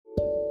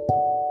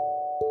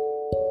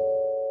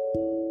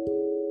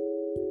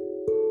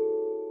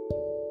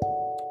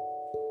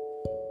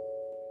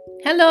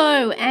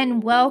Hello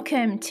and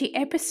welcome to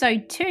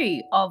episode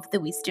 2 of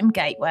the Wisdom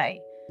Gateway.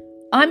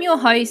 I'm your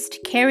host,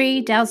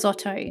 Kerry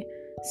Dalzotto,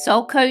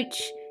 soul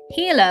coach,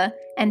 healer,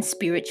 and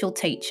spiritual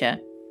teacher.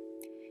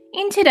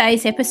 In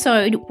today's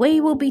episode,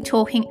 we will be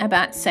talking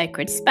about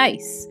sacred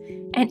space,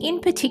 and in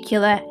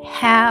particular,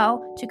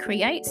 how to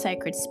create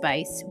sacred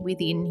space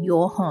within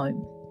your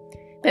home.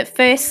 But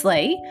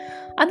firstly,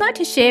 I'd like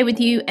to share with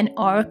you an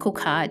oracle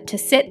card to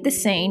set the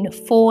scene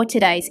for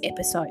today's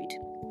episode.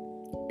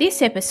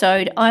 This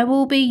episode, I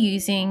will be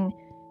using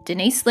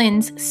Denise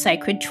Linn's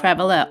Sacred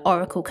Traveller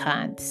Oracle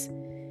cards.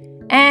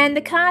 And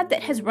the card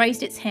that has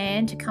raised its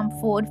hand to come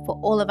forward for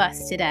all of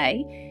us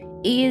today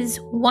is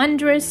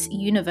Wondrous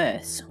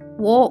Universe,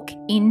 Walk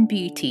in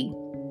Beauty.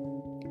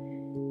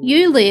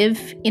 You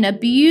live in a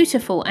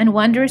beautiful and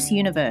wondrous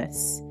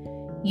universe.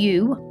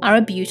 You are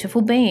a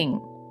beautiful being.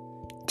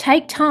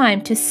 Take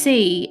time to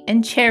see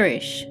and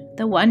cherish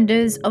the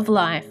wonders of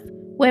life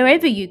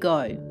wherever you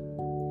go.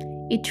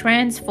 It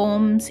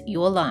transforms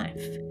your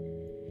life.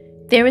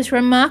 There is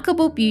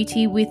remarkable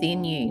beauty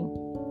within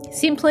you.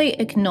 Simply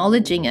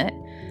acknowledging it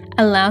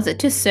allows it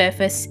to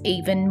surface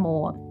even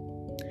more.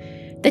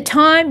 The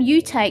time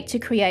you take to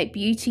create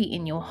beauty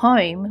in your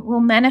home will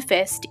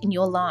manifest in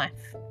your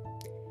life.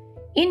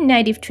 In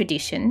native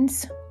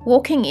traditions,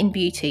 walking in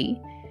beauty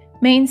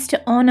means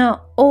to honour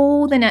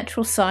all the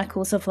natural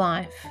cycles of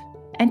life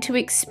and to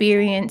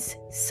experience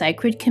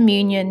sacred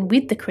communion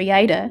with the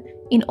Creator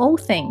in all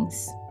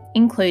things,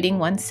 including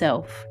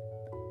oneself.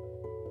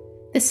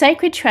 The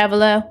Sacred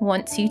Traveller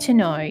wants you to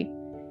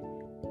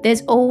know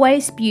there's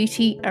always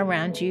beauty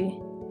around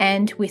you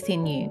and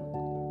within you.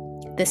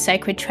 The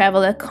Sacred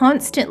Traveller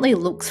constantly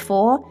looks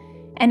for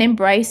and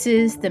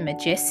embraces the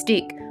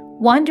majestic,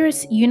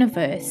 wondrous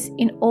universe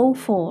in all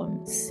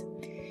forms.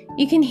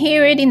 You can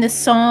hear it in the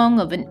song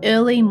of an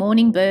early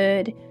morning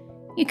bird.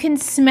 You can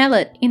smell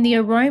it in the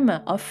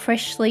aroma of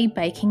freshly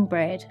baking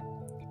bread.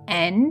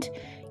 And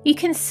you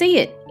can see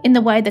it in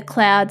the way the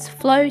clouds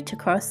float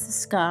across the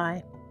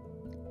sky.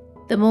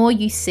 The more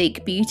you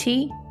seek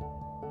beauty,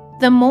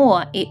 the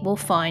more it will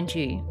find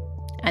you,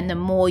 and the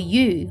more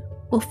you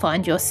will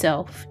find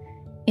yourself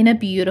in a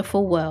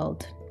beautiful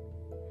world.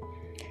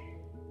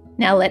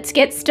 Now let's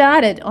get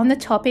started on the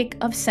topic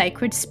of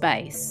sacred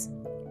space.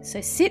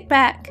 So sit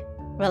back,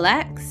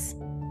 relax,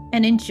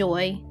 and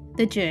enjoy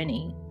the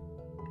journey.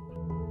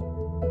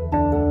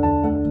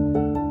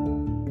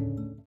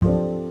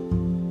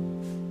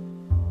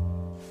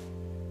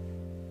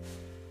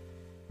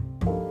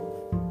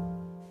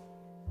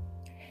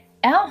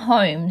 Our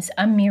homes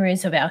are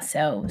mirrors of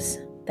ourselves.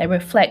 They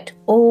reflect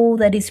all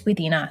that is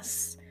within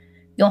us.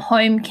 Your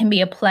home can be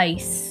a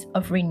place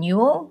of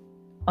renewal,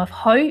 of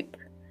hope,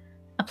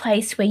 a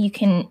place where you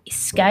can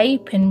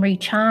escape and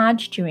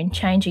recharge during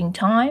changing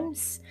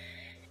times.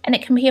 And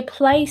it can be a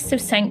place of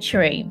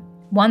sanctuary,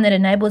 one that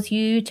enables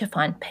you to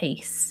find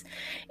peace.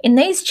 In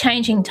these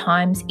changing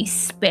times,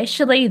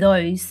 especially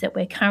those that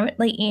we're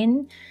currently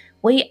in,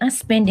 we are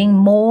spending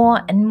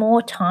more and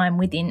more time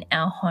within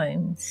our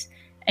homes.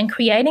 And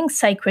creating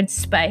sacred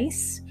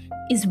space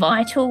is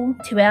vital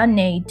to our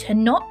need to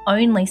not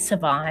only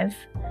survive,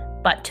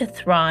 but to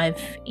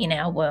thrive in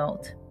our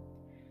world.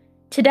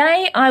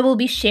 Today, I will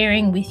be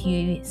sharing with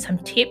you some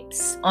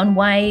tips on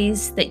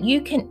ways that you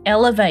can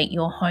elevate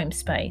your home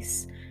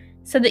space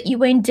so that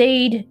you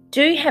indeed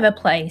do have a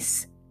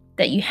place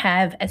that you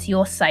have as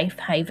your safe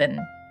haven,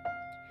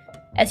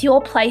 as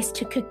your place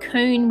to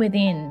cocoon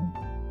within,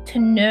 to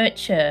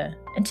nurture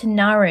and to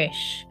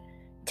nourish,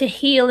 to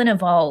heal and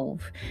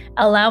evolve,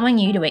 allowing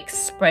you to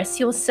express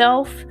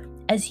yourself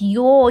as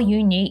your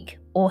unique,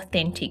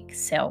 authentic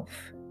self.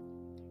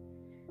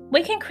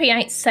 We can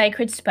create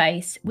sacred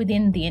space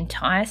within the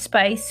entire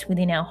space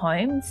within our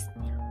homes,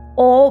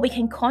 or we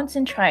can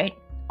concentrate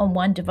on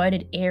one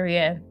devoted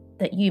area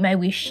that you may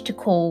wish to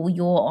call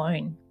your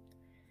own.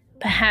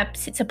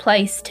 Perhaps it's a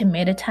place to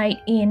meditate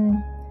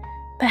in.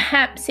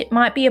 Perhaps it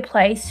might be a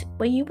place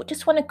where you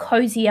just want to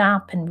cozy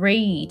up and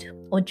read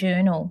or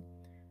journal.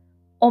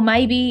 Or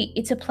maybe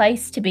it's a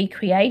place to be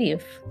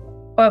creative,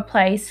 or a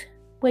place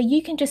where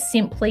you can just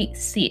simply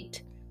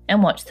sit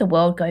and watch the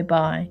world go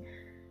by,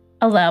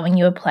 allowing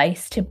you a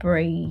place to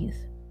breathe,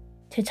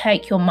 to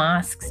take your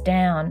masks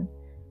down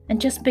and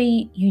just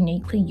be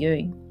uniquely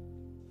you.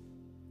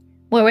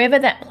 Wherever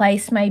that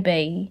place may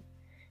be,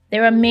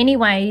 there are many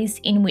ways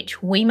in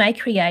which we may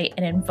create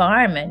an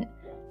environment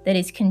that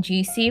is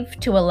conducive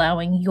to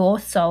allowing your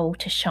soul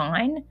to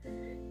shine,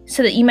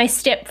 so that you may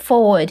step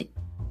forward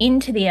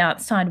into the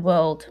outside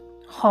world,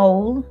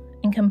 whole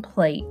and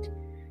complete,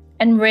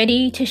 and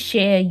ready to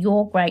share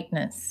your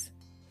greatness.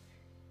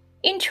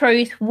 In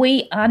truth,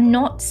 we are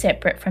not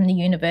separate from the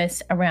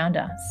universe around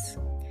us.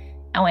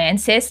 Our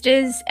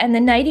ancestors and the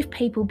native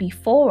people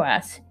before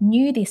us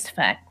knew this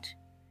fact.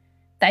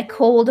 They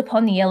called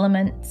upon the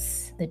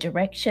elements, the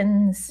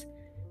directions.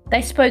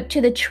 They spoke to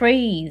the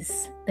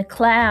trees, the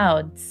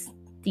clouds,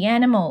 the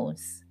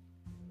animals.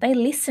 They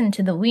listened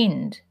to the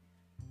wind.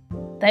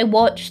 They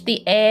watched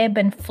the ebb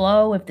and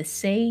flow of the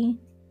sea.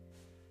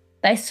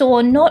 They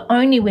saw not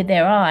only with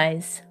their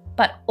eyes,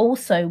 but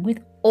also with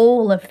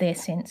all of their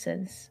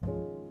senses.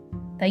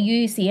 They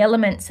use the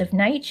elements of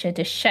nature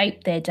to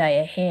shape their day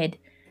ahead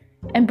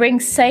and bring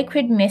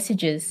sacred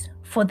messages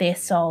for their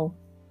soul.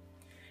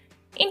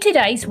 In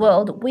today's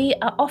world, we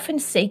are often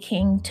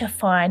seeking to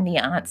find the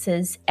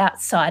answers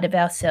outside of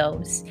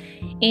ourselves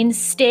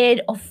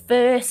instead of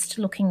first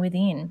looking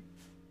within.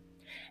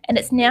 And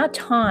it's now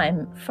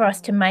time for us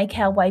to make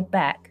our way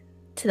back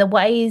to the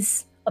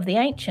ways of the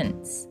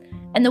ancients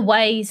and the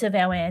ways of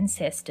our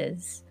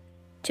ancestors,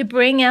 to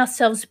bring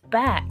ourselves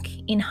back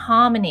in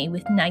harmony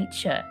with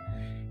nature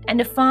and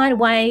to find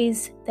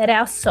ways that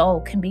our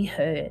soul can be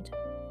heard,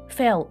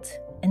 felt,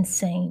 and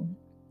seen.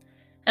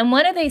 And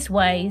one of these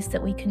ways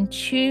that we can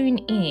tune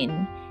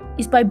in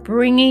is by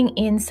bringing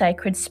in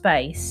sacred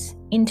space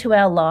into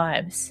our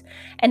lives,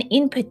 and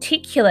in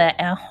particular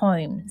our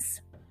homes.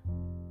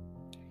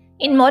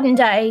 In modern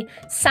day,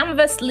 some of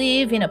us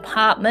live in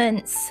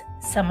apartments,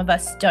 some of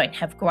us don't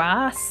have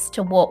grass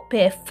to walk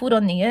barefoot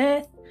on the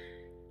earth,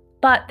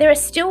 but there are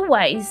still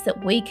ways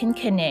that we can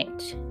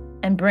connect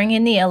and bring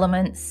in the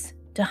elements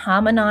to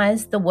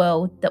harmonise the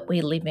world that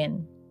we live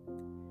in.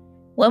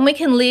 When we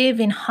can live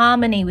in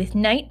harmony with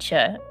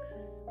nature,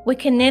 we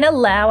can then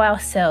allow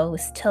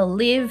ourselves to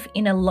live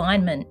in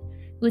alignment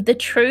with the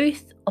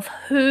truth of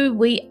who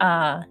we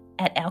are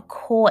at our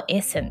core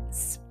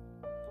essence.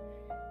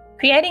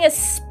 Creating a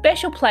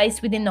special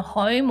place within the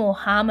home, or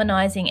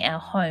harmonising our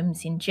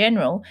homes in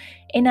general,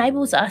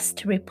 enables us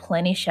to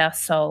replenish our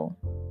soul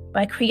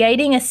by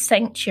creating a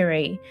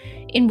sanctuary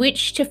in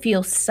which to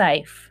feel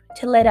safe,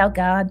 to let our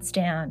guards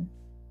down,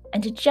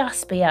 and to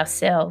just be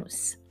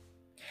ourselves.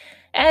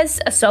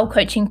 As a soul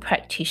coaching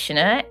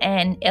practitioner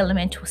and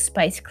elemental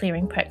space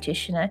clearing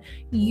practitioner,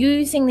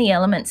 using the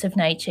elements of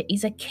nature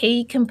is a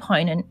key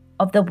component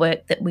of the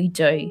work that we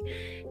do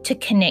to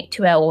connect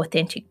to our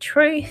authentic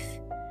truth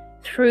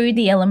through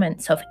the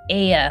elements of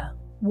air,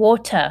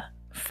 water,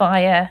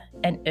 fire,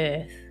 and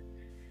earth,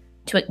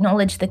 to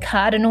acknowledge the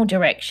cardinal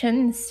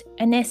directions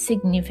and their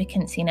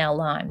significance in our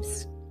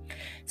lives.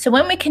 So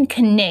when we can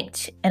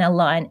connect and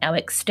align our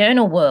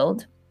external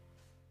world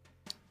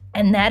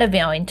and that of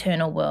our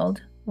internal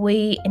world,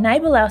 we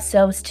enable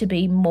ourselves to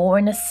be more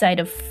in a state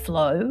of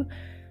flow,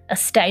 a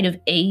state of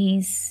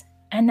ease,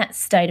 and that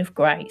state of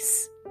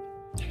grace.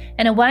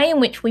 And a way in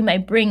which we may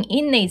bring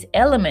in these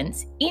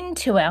elements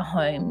into our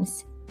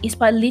homes is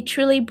by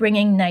literally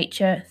bringing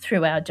nature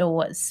through our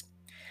doors,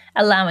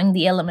 allowing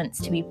the elements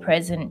to be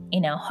present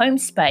in our home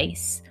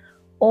space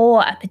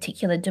or a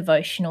particular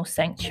devotional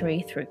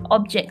sanctuary through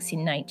objects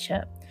in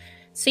nature.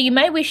 So you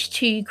may wish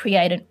to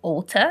create an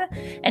altar,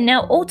 and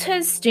now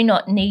altars do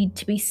not need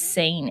to be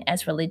seen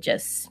as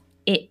religious.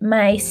 It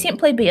may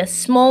simply be a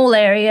small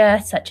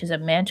area such as a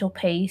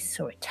mantelpiece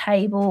or a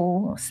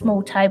table, or a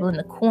small table in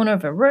the corner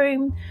of a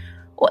room,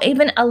 or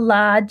even a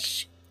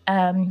large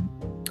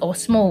or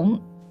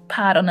small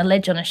part on a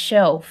ledge on a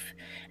shelf.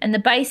 And the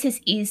basis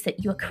is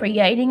that you're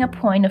creating a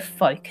point of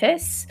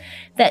focus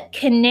that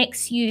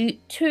connects you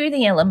to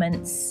the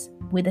elements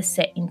with a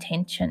set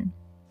intention.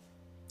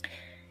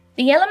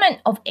 The element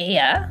of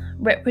air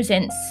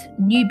represents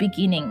new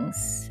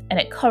beginnings, and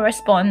it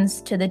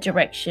corresponds to the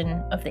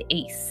direction of the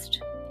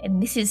east.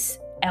 And this is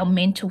our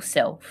mental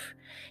self.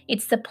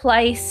 It's the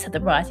place of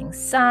the rising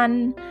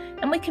sun,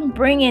 and we can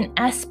bring in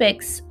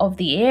aspects of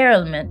the air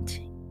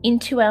element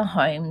into our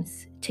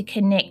homes to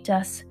connect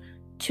us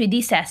to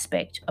this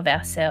aspect of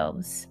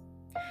ourselves.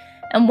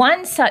 And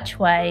one such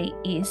way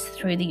is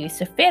through the use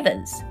of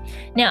feathers.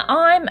 Now,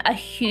 I'm a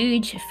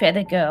huge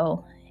feather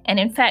girl. And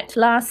in fact,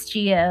 last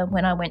year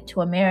when I went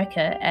to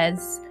America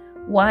as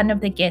one of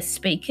the guest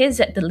speakers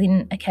at the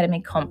Lynn Academy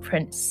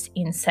Conference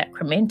in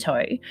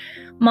Sacramento,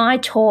 my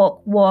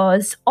talk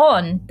was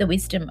on the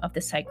wisdom of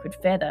the sacred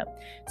feather.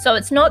 So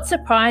it's not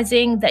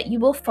surprising that you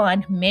will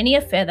find many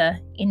a feather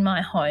in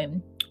my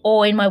home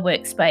or in my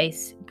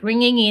workspace,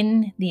 bringing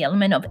in the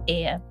element of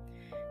air.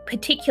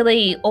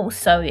 Particularly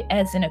also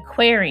as an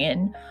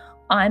Aquarian,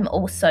 I'm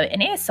also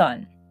an air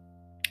sign.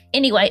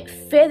 Anyway,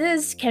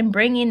 feathers can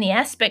bring in the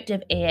aspect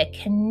of air,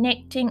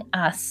 connecting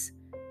us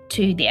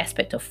to the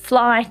aspect of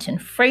flight and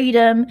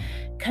freedom,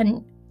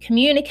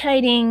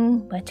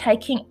 communicating by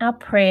taking our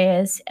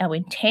prayers, our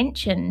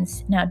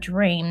intentions, and our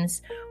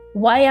dreams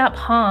way up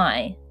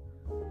high,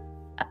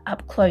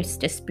 up close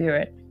to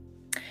spirit.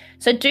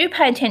 So do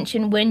pay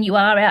attention when you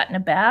are out and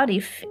about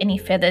if any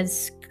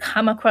feathers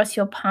come across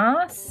your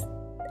path,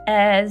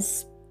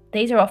 as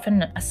these are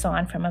often a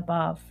sign from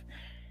above.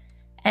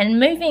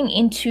 And moving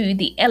into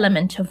the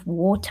element of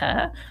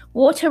water,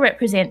 water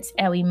represents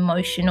our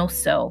emotional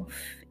self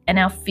and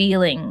our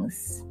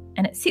feelings,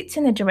 and it sits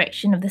in the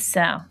direction of the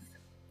south.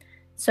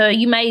 So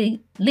you may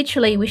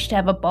literally wish to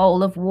have a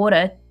bowl of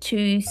water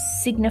to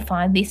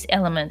signify this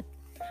element.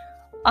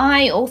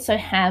 I also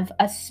have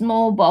a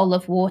small bowl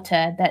of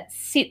water that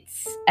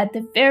sits at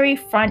the very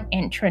front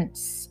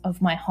entrance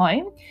of my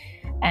home,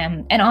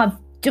 and I've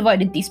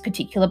devoted this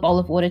particular bowl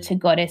of water to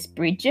Goddess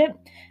Bridget.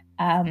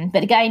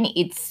 But again,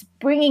 it's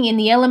bringing in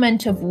the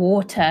element of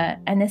water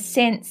and a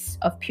sense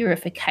of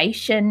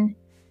purification,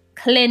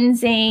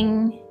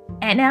 cleansing,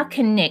 and our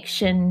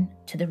connection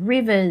to the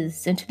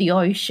rivers and to the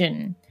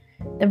ocean,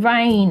 the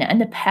rain and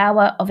the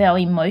power of our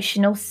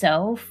emotional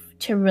self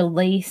to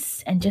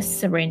release and just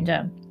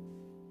surrender.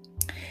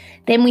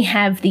 Then we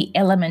have the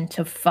element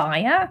of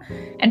fire,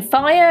 and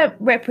fire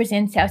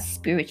represents our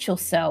spiritual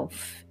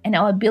self and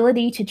our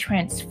ability to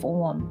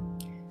transform.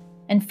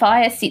 And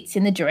fire sits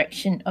in the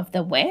direction of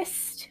the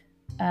west,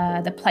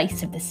 the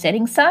place of the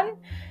setting sun.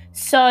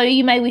 So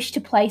you may wish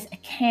to place a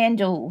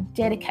candle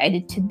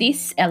dedicated to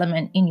this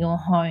element in your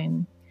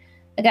home.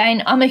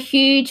 Again, I'm a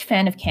huge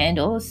fan of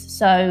candles,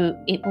 so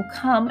it will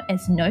come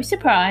as no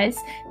surprise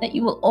that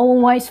you will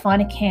always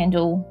find a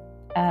candle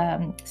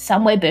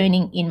somewhere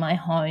burning in my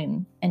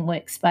home and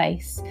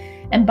workspace.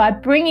 And by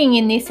bringing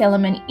in this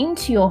element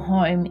into your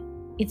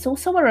home, it's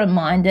also a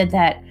reminder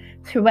that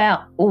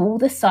throughout all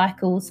the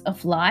cycles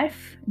of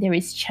life, there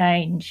is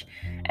change.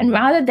 And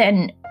rather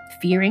than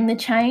fearing the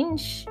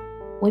change,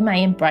 we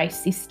may embrace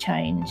this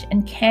change.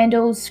 And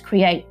candles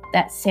create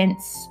that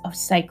sense of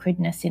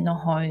sacredness in the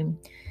home.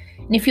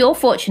 And if you're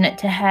fortunate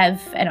to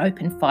have an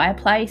open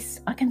fireplace,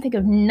 I can think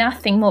of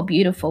nothing more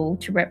beautiful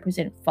to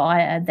represent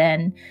fire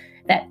than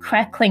that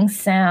crackling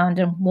sound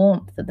and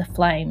warmth of the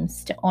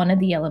flames to honour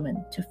the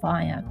element of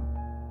fire.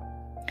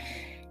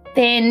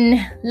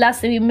 Then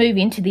lastly, we move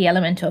into the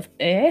element of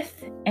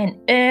earth, and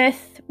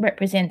earth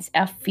represents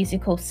our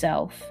physical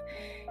self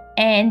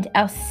and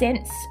our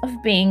sense of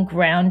being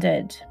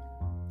grounded.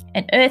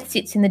 And earth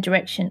sits in the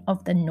direction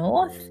of the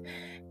north.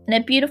 And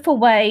a beautiful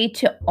way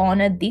to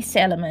honour this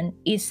element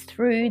is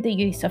through the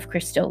use of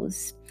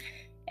crystals.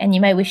 And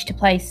you may wish to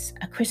place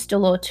a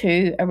crystal or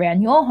two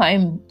around your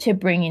home to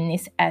bring in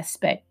this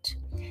aspect.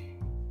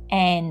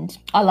 And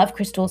I love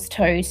crystals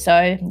too,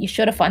 so you're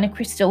sure to find a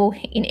crystal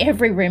in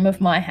every room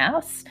of my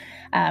house,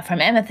 from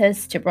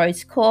amethyst to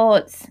rose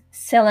quartz,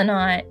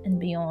 selenite and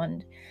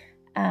beyond.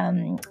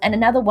 And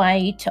another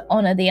way to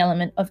honour the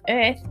element of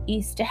earth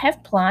is to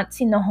have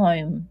plants in the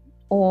home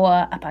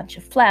or a bunch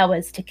of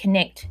flowers to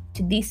connect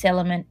to this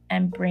element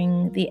and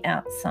bring the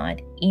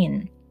outside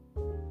in.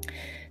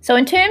 So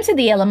in terms of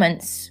the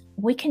elements,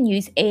 we can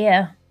use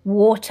air,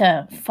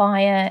 water,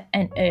 fire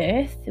and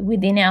earth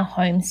within our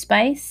home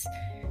space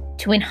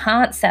to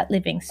enhance that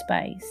living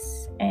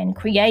space. And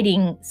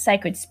creating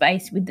sacred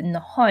space within the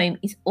home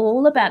is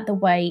all about the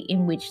way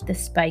in which the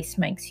space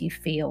makes you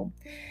feel.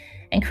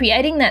 And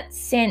creating that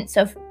sense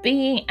of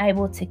being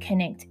able to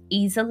connect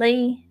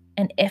easily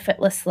and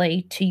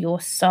effortlessly to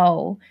your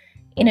soul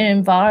in an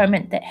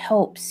environment that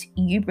helps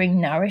you bring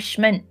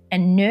nourishment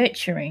and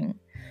nurturing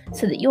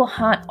so that your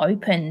heart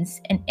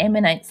opens and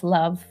emanates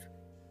love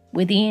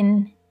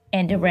within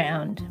and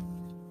around.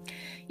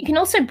 You can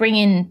also bring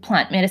in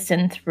plant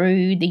medicine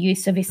through the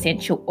use of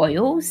essential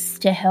oils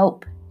to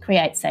help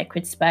create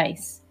sacred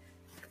space.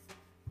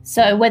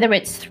 So whether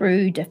it's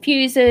through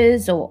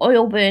diffusers or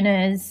oil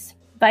burners,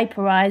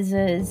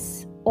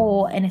 vaporizers,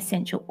 or an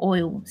essential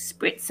oil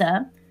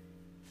spritzer,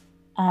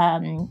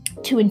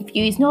 to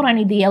infuse not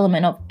only the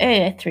element of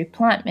earth through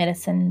plant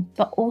medicine,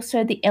 but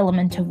also the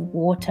element of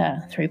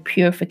water through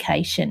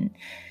purification,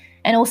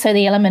 and also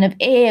the element of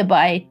air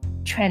by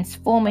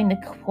transforming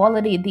the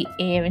quality of the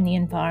air in the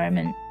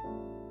environment.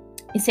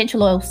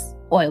 Essential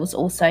oils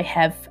also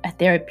have a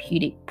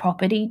therapeutic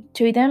property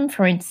to them.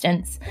 For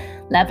instance,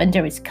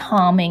 lavender is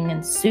calming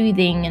and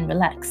soothing and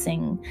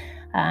relaxing.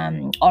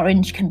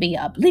 Orange can be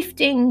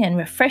uplifting and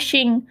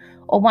refreshing,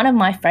 or one of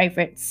my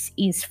favourites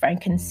is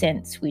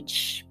frankincense,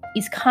 which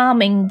is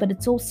calming, but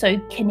it's also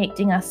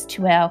connecting us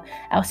to our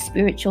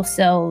spiritual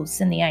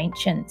selves and the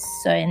ancients.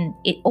 And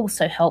it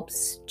also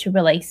helps to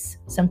release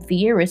some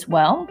fear as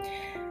well.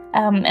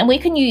 And we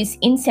can use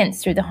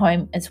incense through the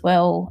home as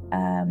well.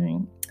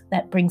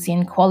 That brings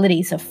in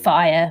qualities of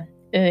fire,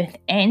 earth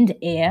and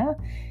air,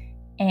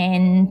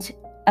 and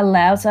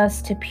allows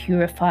us to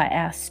purify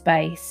our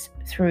space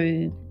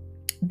through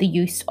the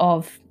use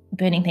of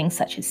burning things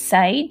such as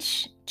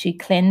sage to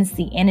cleanse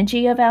the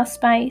energy of our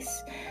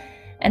space.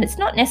 And it's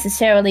not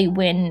necessarily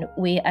when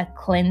we are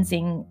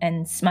cleansing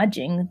and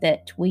smudging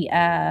that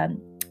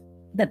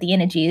the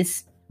energy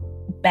is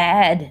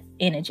bad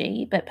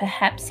energy, but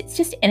perhaps it's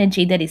just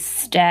energy that is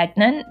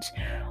stagnant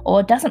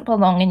or doesn't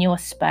belong in your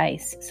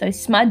space. So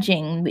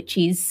smudging, which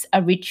is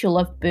a ritual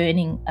of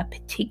burning a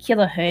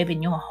particular herb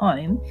in your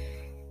home,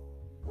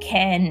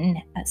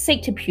 can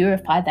seek to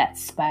purify that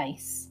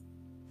space.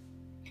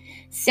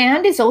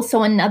 Sound is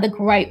also another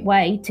great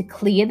way to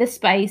clear the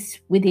space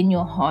within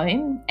your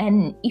home.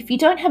 And if you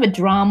don't have a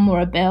drum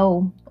or a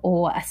bell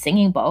or a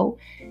singing bowl,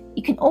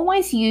 you can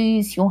always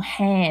use your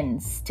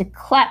hands to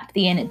clap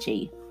the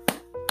energy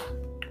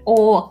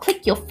or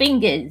click your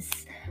fingers.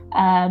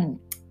 And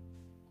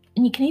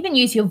you can even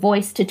use your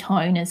voice to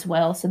tone as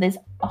well. So there's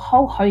a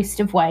whole host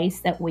of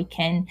ways that we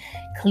can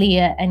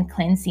clear and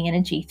cleanse the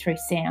energy through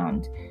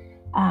sound.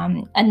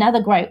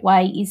 Another great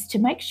way is to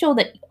make sure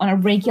that on a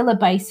regular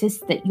basis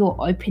that you're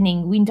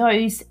opening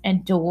windows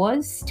and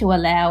doors to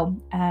allow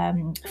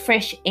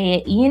fresh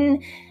air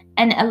in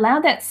and allow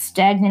that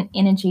stagnant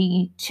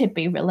energy to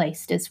be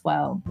released as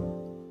well.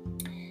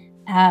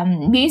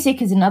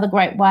 Music is another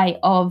great way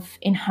of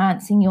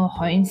enhancing your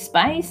home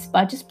space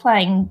by just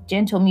playing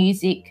gentle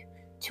music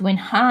to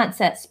enhance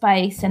that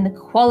space and the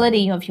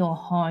quality of your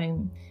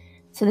home.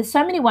 So there's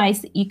so many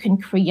ways that you can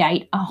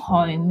create a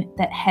home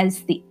that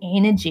has the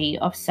energy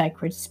of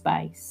sacred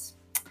space.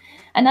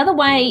 Another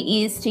way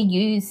is to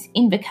use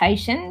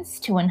invocations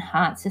to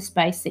enhance the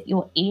space that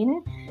you're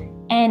in.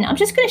 And I'm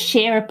just going to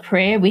share a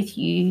prayer with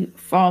you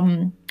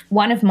from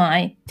one of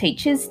my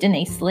teachers,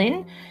 Denise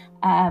Lynn,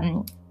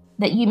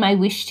 that you may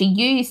wish to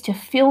use to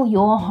fill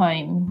your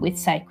home with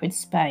sacred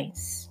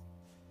space.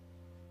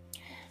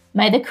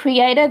 May the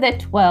Creator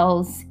that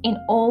dwells in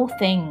all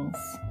things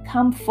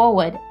come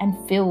forward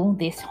and fill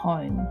this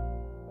home.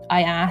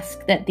 I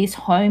ask that this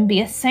home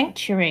be a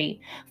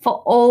sanctuary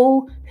for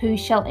all who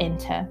shall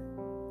enter.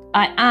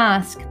 I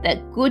ask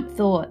that good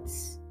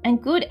thoughts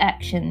and good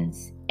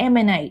actions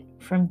emanate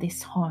from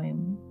this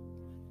home.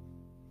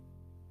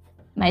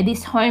 May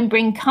this home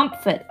bring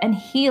comfort and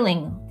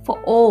healing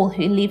for all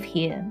who live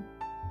here.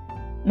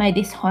 May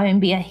this home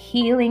be a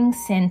healing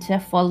centre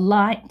for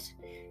light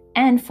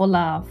and for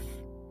love.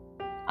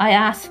 I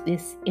ask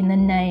this in the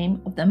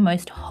name of the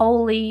most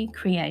holy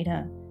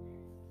Creator.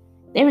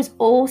 There is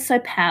also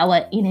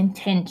power in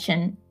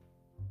intention,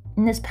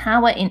 and there's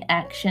power in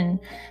action.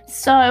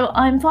 So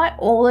I invite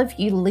all of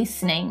you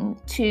listening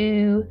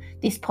to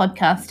this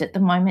podcast at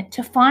the moment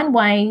to find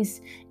ways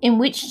in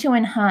which to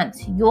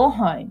enhance your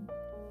home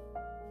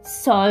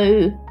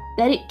so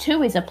that it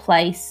too is a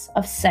place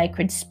of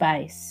sacred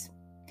space.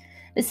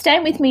 But stay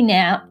with me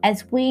now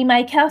as we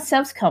make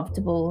ourselves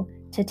comfortable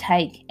to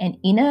take an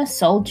inner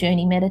soul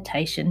journey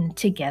meditation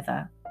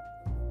together.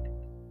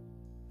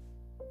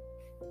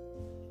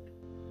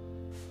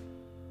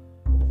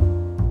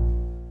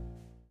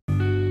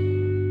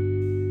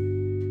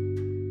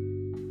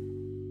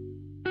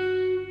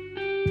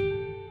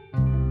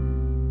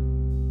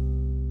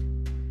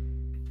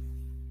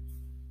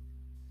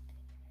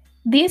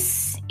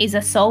 This is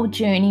a soul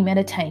journey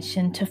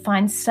meditation to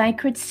find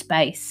sacred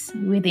space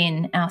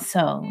within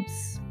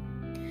ourselves.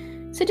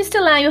 So just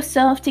allow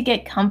yourself to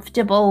get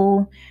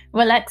comfortable,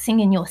 relaxing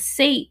in your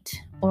seat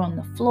or on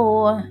the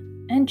floor,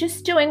 and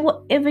just doing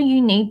whatever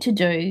you need to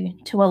do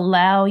to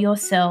allow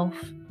yourself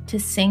to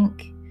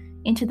sink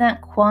into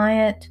that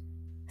quiet,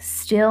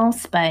 still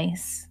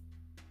space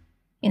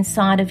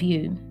inside of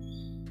you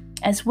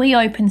as we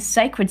open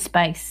sacred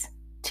space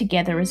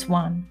together as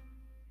one.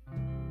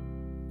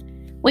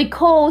 We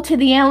call to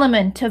the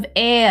element of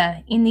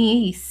air in the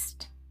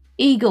east,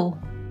 Eagle,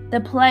 the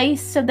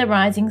place of the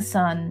rising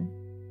sun.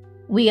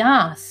 We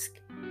ask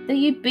that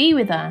you be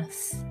with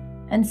us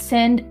and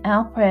send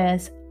our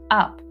prayers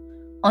up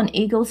on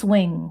eagle's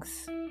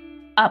wings,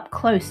 up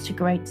close to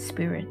Great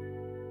Spirit.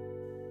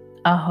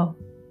 Aho.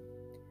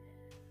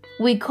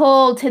 We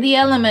call to the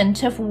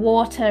element of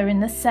water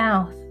in the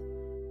south,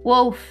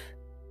 wolf,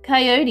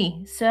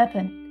 coyote,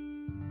 serpent.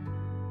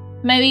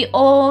 May we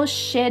all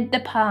shed the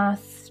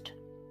past,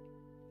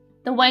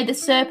 the way the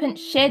serpent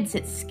sheds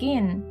its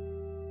skin,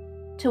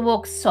 to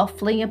walk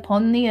softly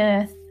upon the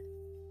earth.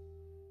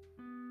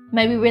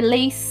 May we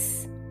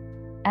release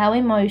our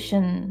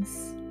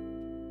emotions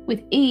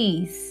with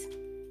ease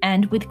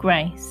and with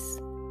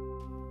grace.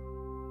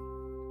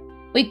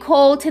 We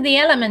call to the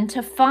element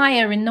of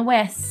fire in the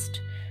west,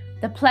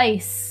 the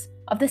place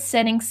of the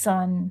setting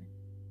sun.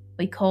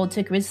 We call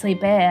to grizzly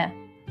bear,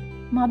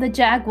 mother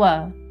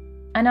jaguar,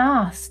 and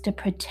ask to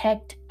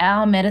protect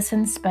our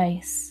medicine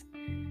space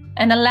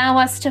and allow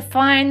us to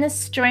find the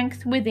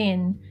strength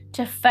within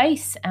to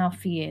face our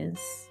fears.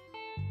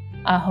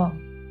 Aho.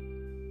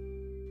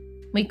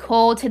 We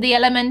call to the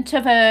element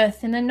of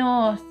earth in the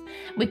north.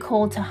 We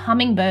call to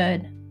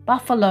hummingbird,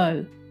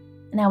 buffalo,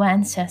 and our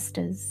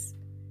ancestors.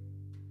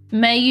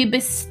 May you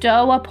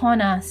bestow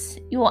upon us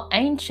your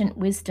ancient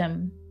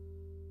wisdom,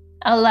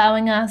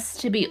 allowing us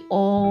to be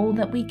all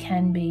that we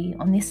can be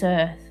on this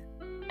earth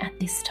at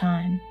this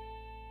time.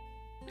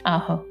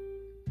 Aho.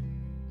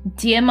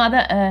 Dear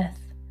Mother Earth,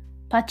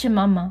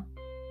 Pachamama,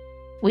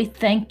 we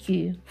thank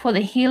you for the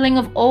healing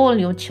of all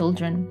your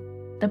children,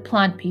 the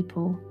plant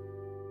people,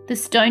 the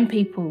stone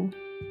people,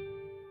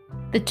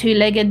 the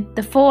two-legged,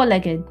 the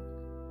four-legged,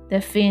 the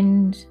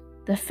finned,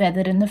 the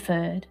feathered and the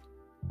furred,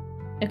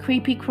 the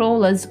creepy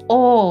crawlers,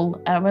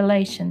 all our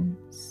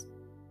relations.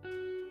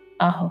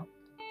 Aho.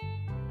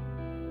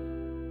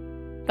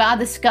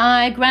 Father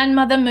Sky,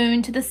 Grandmother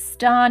Moon to the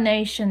star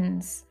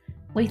nations,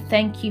 we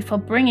thank you for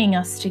bringing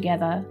us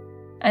together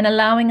and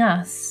allowing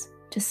us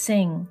to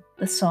sing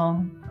the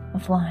song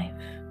of life.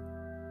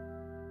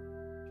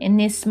 In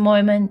this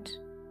moment,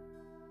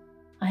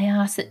 I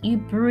ask that you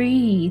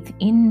breathe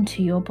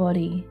into your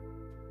body,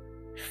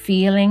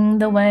 feeling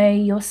the way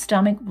your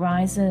stomach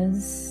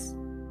rises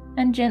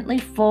and gently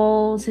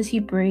falls as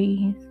you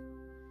breathe,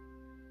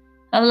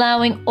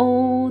 allowing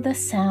all the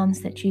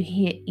sounds that you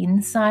hear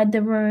inside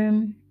the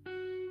room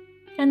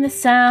and the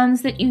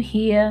sounds that you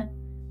hear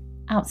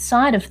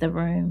outside of the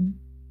room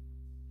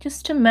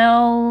just to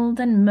meld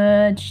and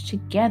merge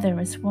together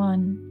as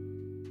one.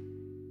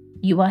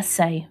 You are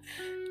safe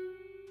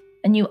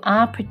and you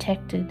are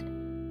protected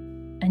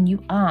and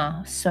you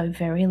are so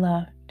very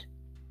loved.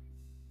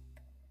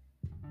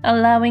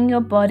 Allowing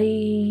your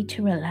body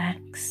to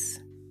relax,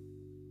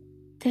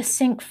 to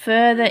sink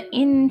further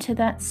into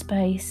that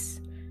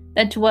space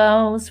that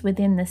dwells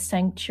within the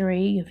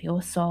sanctuary of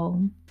your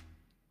soul.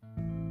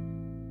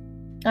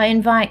 I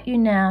invite you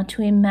now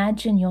to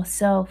imagine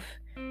yourself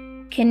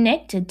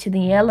connected to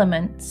the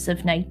elements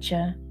of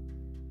nature,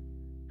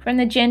 from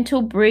the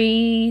gentle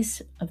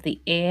breeze of the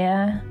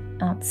air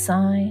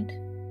outside,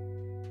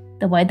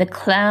 the way the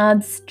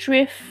clouds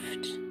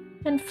drift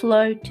and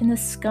float in the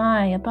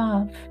sky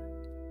above.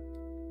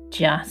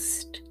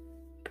 Just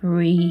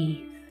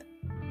breathe.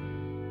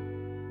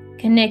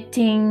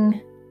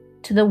 Connecting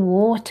to the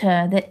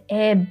water that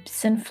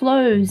ebbs and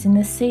flows in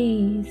the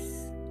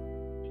seas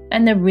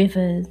and the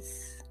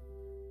rivers,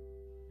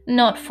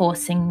 not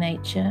forcing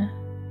nature,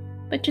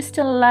 but just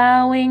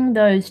allowing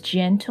those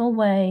gentle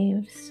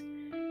waves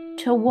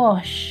to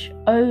wash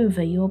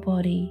over your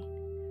body.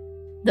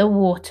 The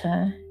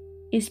water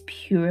is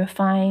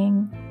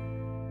purifying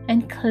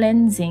and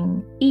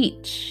cleansing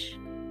each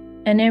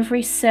and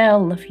every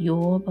cell of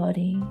your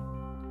body,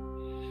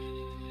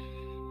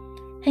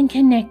 and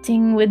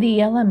connecting with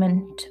the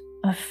element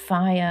of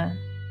fire.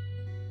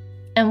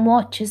 And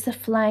watch as the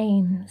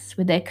flames,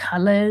 with their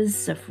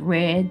colours of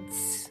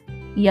reds,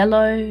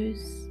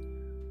 yellows,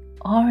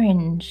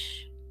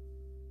 orange,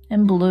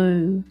 and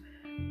blue,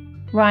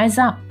 rise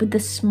up with the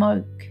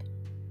smoke,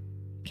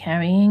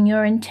 carrying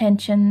your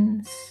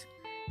intentions,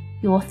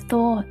 your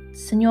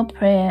thoughts, and your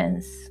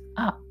prayers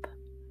up,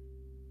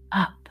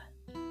 up,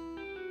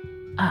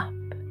 up.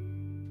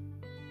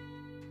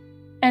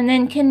 And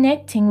then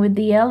connecting with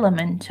the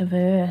element of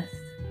earth,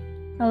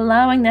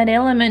 allowing that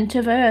element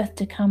of earth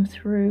to come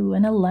through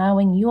and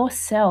allowing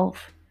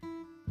yourself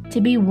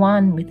to be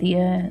one with the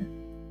earth.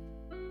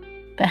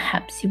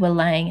 Perhaps you are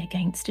laying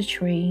against a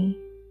tree.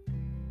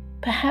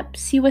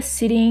 Perhaps you are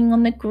sitting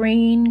on the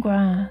green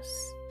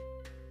grass.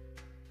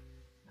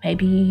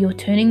 Maybe you're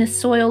turning the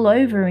soil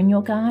over in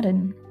your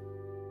garden.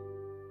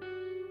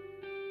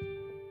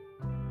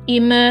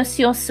 Immerse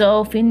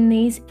yourself in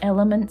these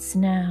elements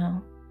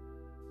now.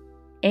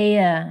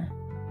 Air,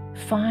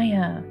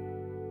 fire,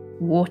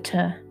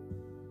 water,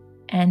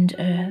 and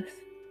earth.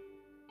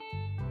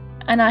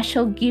 And I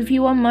shall give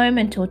you a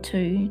moment or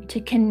two to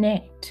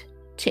connect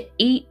to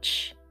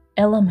each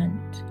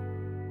element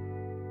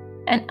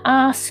and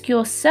ask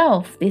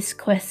yourself this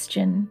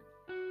question.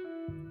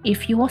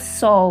 If your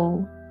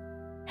soul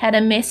had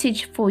a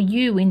message for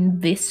you in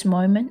this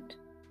moment,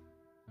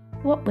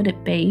 what would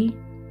it be?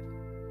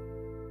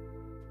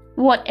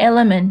 What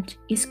element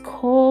is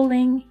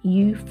calling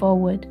you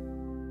forward?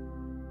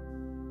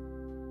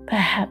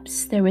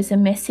 Perhaps there is a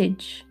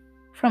message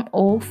from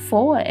all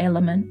four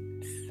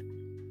elements.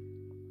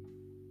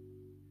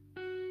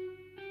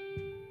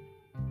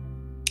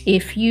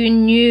 If you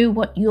knew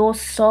what your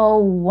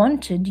soul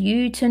wanted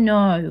you to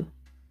know,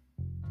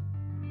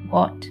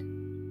 what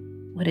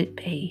would it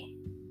be?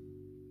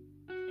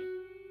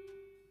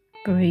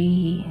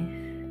 Breathe.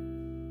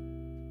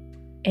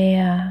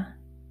 Air,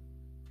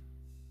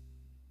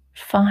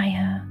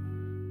 fire,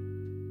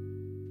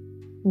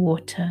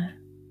 water,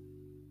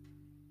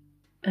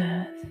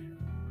 earth.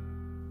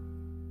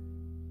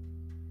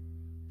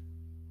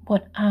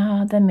 What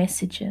are the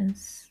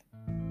messages?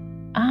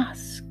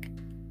 Ask.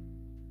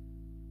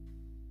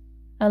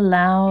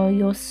 Allow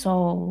your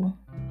soul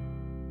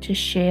to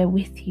share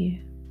with you.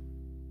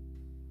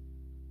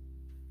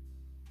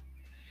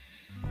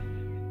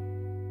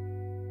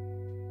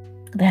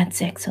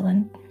 That's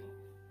excellent.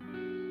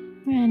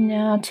 And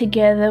now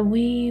together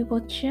we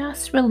will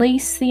just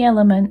release the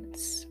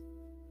elements,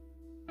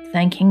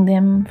 thanking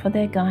them for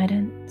their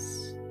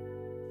guidance,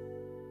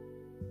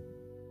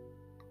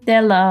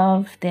 their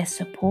love, their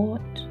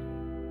support,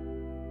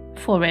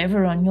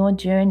 forever on your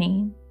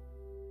journey.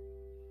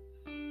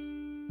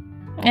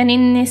 And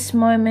in this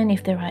moment,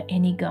 if there are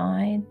any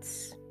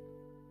guides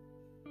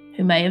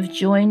who may have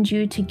joined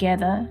you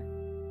together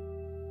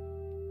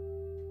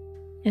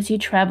as you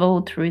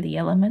traveled through the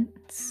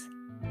elements,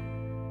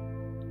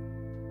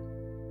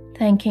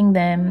 thanking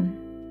them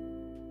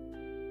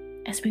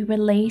as we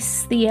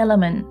release the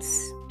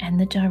elements and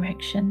the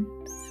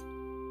directions.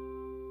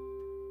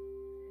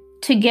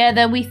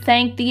 Together we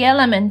thank the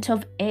element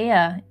of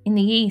air in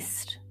the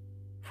east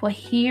for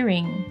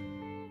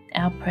hearing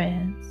our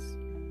prayers.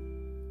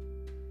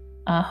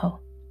 Aho.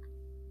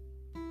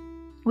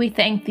 We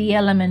thank the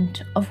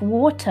element of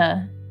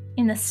water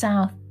in the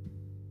south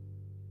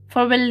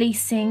for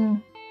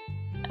releasing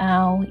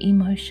our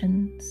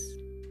emotions.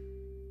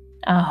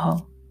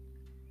 Aho.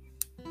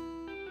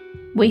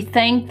 We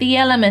thank the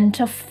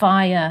element of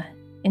fire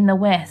in the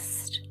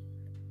west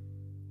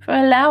for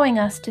allowing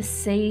us to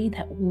see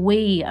that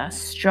we are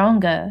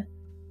stronger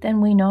than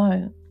we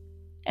know,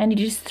 and it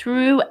is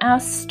through our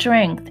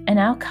strength and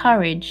our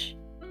courage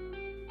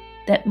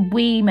that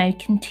we may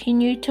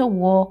continue to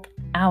walk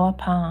our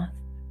path.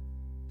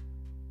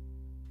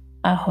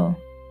 Aho.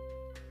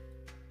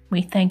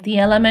 We thank the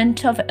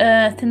element of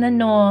earth in the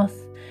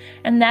north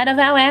and that of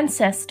our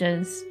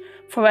ancestors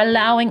for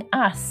allowing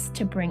us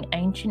to bring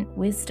ancient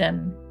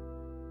wisdom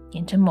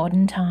into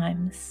modern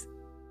times.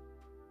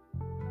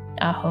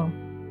 Aho.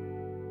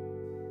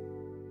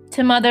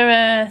 To Mother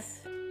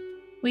Earth,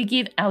 we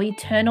give our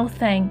eternal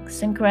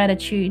thanks and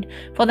gratitude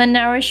for the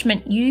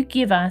nourishment you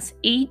give us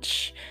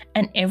each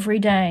and every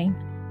day.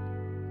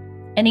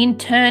 And in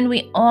turn,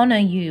 we honour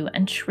you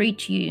and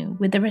treat you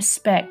with the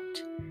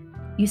respect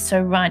you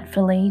so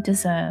rightfully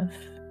deserve.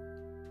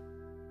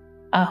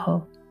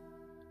 Aho.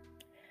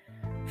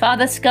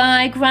 Father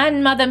Sky,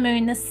 Grandmother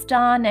Moon, the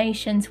Star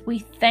Nations, we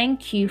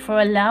thank you for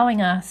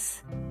allowing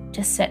us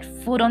to set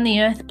foot on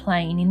the earth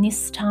plane in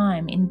this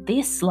time, in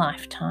this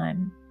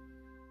lifetime,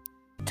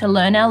 to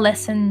learn our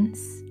lessons,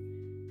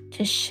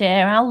 to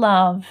share our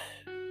love,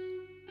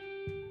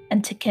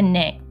 and to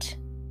connect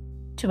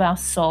to our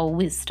soul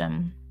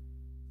wisdom.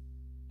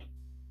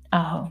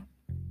 Aho.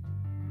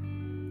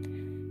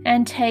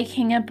 And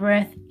taking a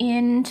breath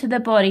into the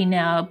body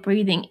now,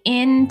 breathing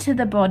into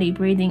the body,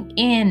 breathing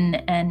in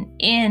and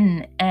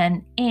in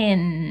and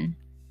in.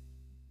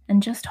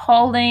 And just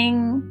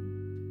holding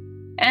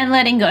and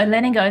letting go,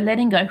 letting go,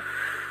 letting go.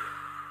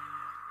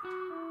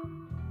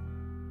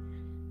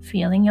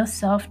 Feeling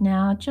yourself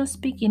now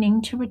just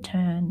beginning to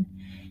return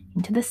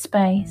into the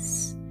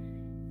space,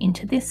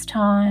 into this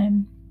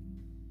time,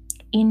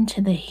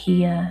 into the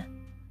here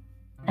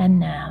and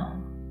now.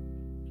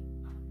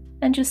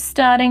 And just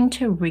starting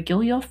to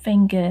wriggle your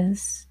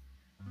fingers,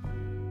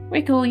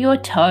 wriggle your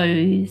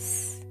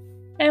toes,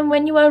 and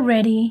when you are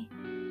ready,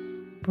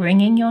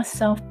 bringing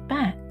yourself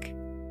back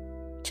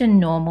to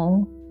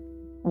normal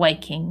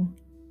waking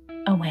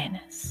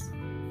awareness.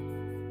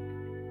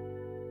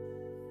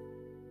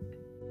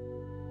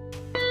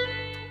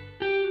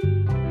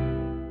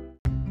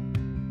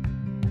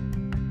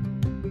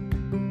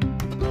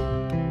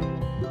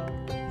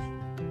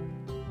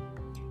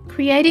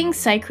 Creating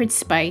sacred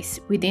space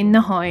within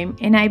the home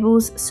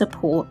enables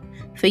support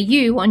for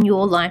you on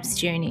your life's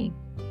journey.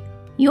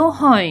 Your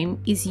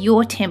home is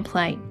your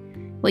template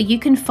where you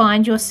can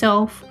find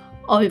yourself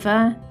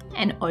over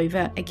and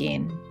over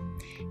again.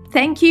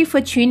 Thank you for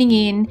tuning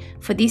in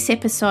for this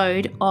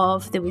episode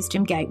of The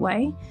Wisdom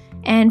Gateway.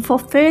 And for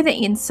further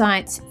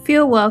insights,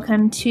 feel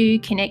welcome to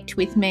connect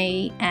with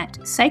me at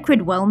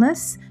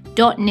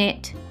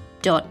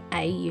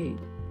sacredwellness.net.au.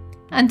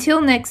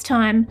 Until next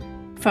time,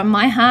 from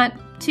my heart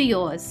to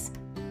yours,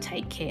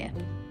 take care.